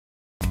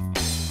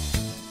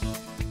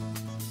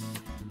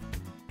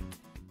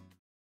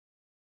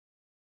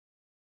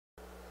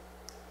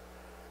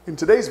In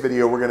today's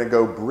video, we're going to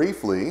go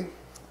briefly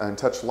and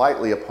touch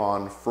lightly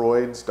upon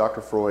Dr.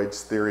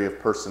 Freud's theory of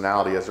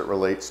personality as it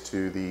relates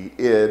to the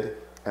id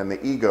and the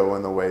ego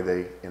and the way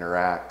they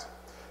interact.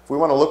 If we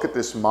want to look at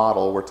this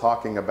model, we're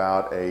talking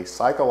about a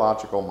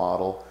psychological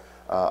model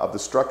of the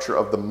structure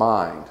of the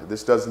mind.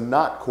 This does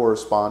not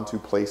correspond to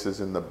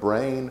places in the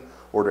brain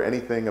or to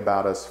anything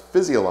about us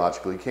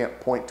physiologically. You can't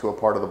point to a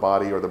part of the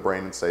body or the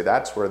brain and say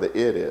that's where the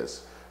id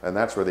is, and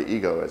that's where the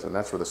ego is, and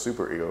that's where the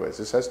superego is.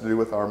 This has to do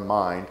with our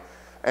mind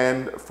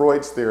and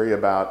Freud's theory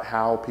about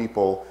how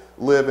people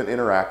live and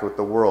interact with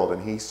the world.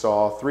 And he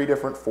saw three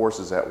different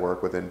forces at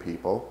work within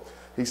people.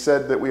 He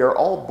said that we are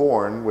all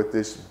born with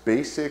this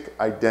basic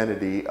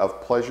identity of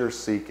pleasure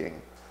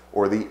seeking,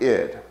 or the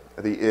id.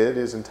 The id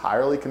is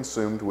entirely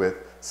consumed with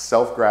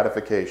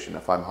self-gratification.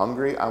 If I'm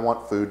hungry, I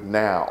want food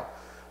now.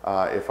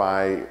 If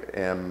I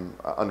am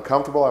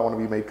uncomfortable, I want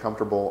to be made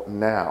comfortable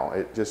now.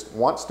 It just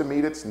wants to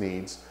meet its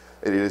needs.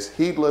 It is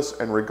heedless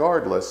and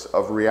regardless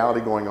of reality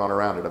going on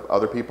around it, of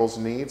other people's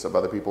needs, of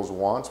other people's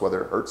wants,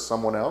 whether it hurts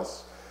someone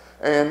else.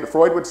 And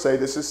Freud would say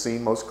this is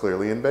seen most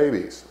clearly in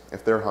babies.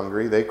 If they're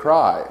hungry, they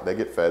cry. They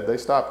get fed, they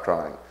stop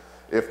crying.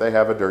 If they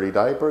have a dirty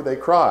diaper, they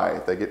cry.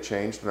 If they get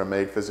changed and are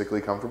made physically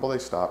comfortable, they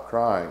stop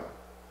crying.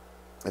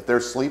 If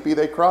they're sleepy,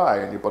 they cry,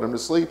 and you put them to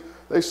sleep,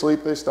 they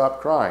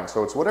stop crying.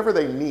 So it's whatever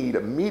they need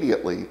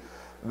immediately,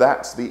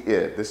 that's the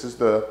id. This is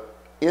the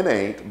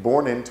innate,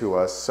 born into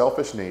us,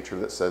 selfish nature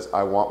that says,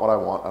 I want what I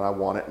want and I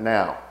want it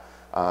now.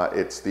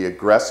 It's the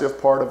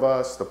aggressive part of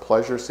us, the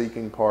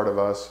pleasure-seeking part of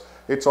us.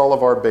 It's all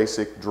of our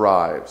basic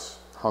drives,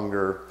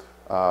 hunger,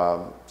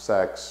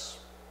 sex,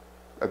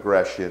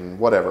 aggression,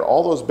 whatever.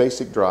 All those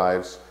basic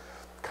drives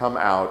come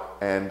out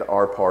and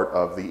are part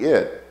of the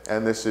id,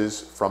 and this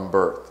is from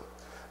birth.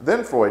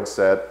 Then Freud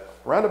said,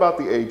 around about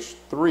the age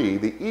 3,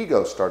 the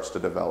ego starts to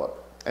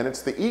develop, and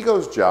it's the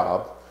ego's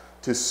job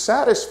to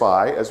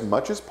satisfy as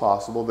much as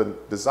possible the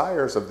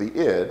desires of the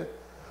id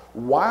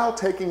while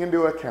taking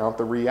into account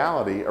the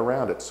reality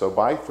around it. So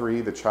by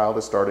 3, the child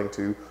is starting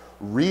to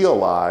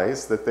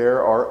realize that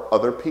there are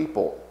other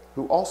people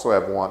who also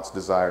have wants,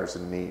 desires,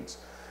 and needs.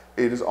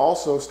 It is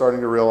also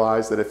starting to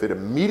realize that if it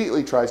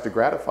immediately tries to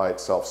gratify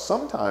itself,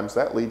 sometimes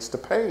that leads to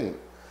pain.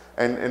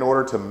 And in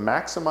order to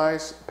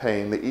maximize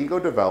pain, the ego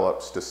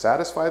develops to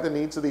satisfy the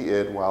needs of the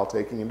id while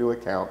taking into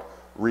account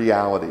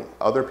reality,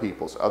 other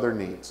people's, other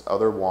needs,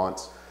 other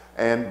wants,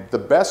 and the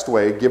best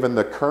way, given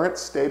the current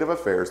state of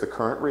affairs, the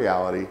current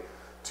reality,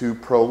 to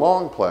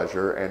prolong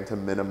pleasure and to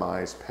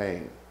minimize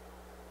pain.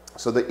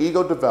 So the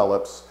ego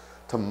develops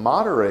to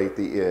moderate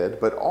the id,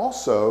 but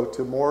also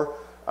to more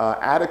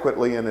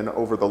adequately and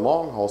over the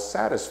long haul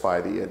satisfy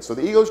the id. So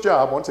the ego's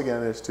job, once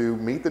again, is to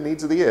meet the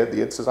needs of the id.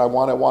 The id says, I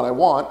want, I want, I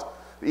want.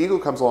 The ego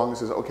comes along and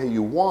says, okay,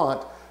 you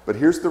want, but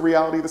here's the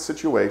reality of the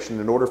situation.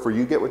 In order for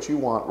you to get what you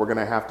want, we're going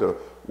to have to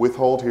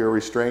withhold here,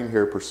 restrain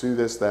here, pursue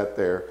this, that,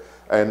 there.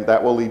 And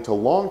that will lead to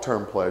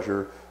long-term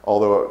pleasure,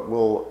 although it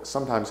will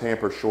sometimes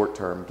hamper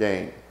short-term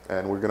gain.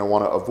 And we're going to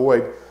want to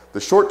avoid the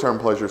short-term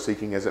pleasure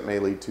seeking, as it may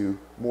lead to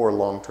more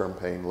long-term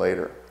pain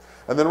later.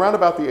 And then around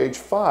about the age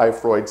 5,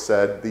 Freud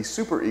said the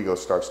superego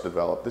starts to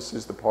develop. This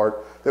is the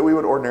part that we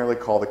would ordinarily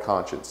call the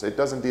conscience. It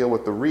doesn't deal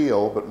with the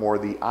real, but more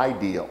the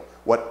ideal,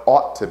 what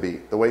ought to be,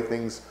 the way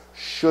things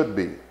should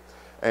be.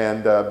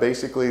 And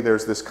basically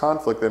there's this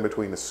conflict then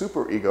between the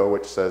superego,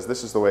 which says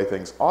this is the way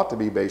things ought to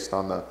be based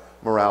on the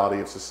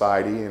morality of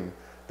society, and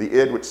the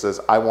id, which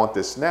says I want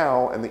this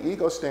now, and the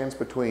ego stands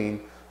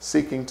between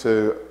seeking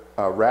to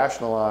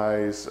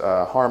rationalize,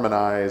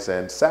 harmonize,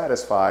 and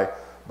satisfy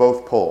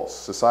both poles.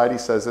 Society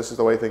says this is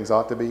the way things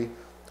ought to be,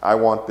 I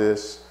want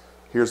this,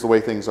 here's the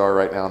way things are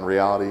right now in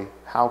reality,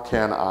 how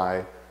can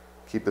I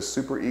keep the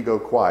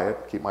superego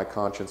quiet, keep my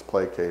conscience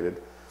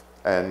placated,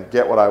 and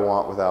get what I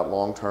want without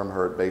long-term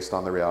hurt based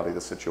on the reality of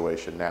the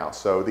situation now.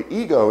 So the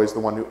ego is the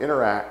one who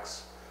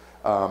interacts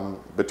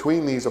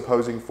between these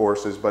opposing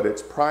forces, but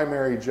its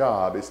primary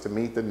job is to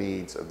meet the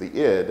needs of the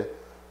id,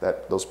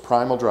 those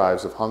primal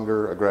drives of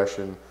hunger,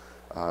 aggression,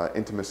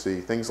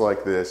 intimacy, things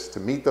like this, to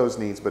meet those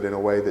needs, but in a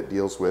way that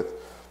deals with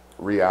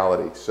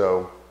reality.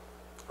 So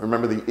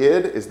remember, the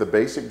id is the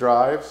basic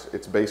drives.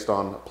 It's based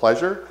on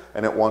pleasure,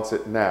 and it wants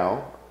it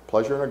now.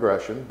 Pleasure and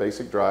aggression,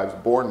 basic drives,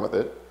 born with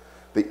it.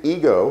 The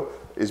ego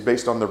is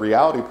based on the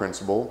reality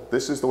principle.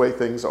 This is the way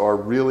things are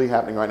really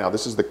happening right now.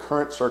 This is the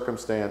current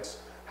circumstance.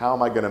 How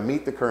am I going to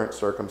meet the current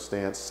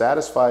circumstance,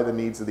 satisfy the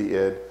needs of the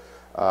id,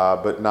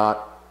 but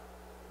not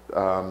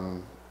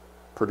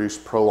produce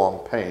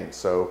prolonged pain?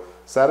 So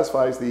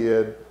satisfies the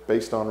id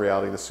based on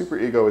reality. The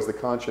superego is the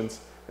conscience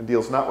and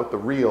deals not with the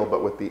real,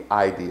 but with the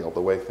ideal,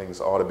 the way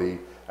things ought to be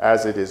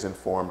as it is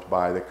informed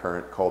by the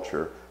current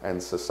culture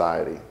and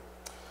society.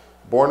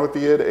 Born with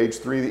the id, age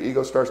 3, the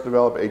ego starts to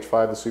develop. Age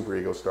 5, the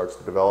superego starts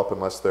to develop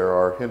unless there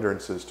are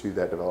hindrances to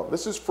that development.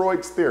 This is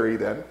Freud's theory,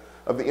 then,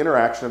 of the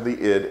interaction of the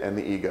id and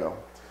the ego.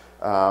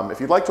 If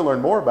you'd like to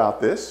learn more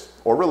about this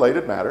or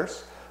related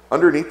matters,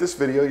 underneath this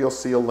video you'll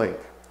see a link.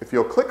 If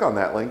you'll click on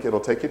that link, it'll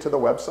take you to the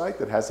website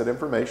that has that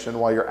information.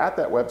 While you're at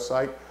that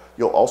website,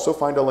 you'll also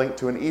find a link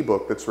to an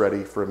ebook that's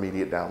ready for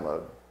immediate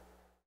download.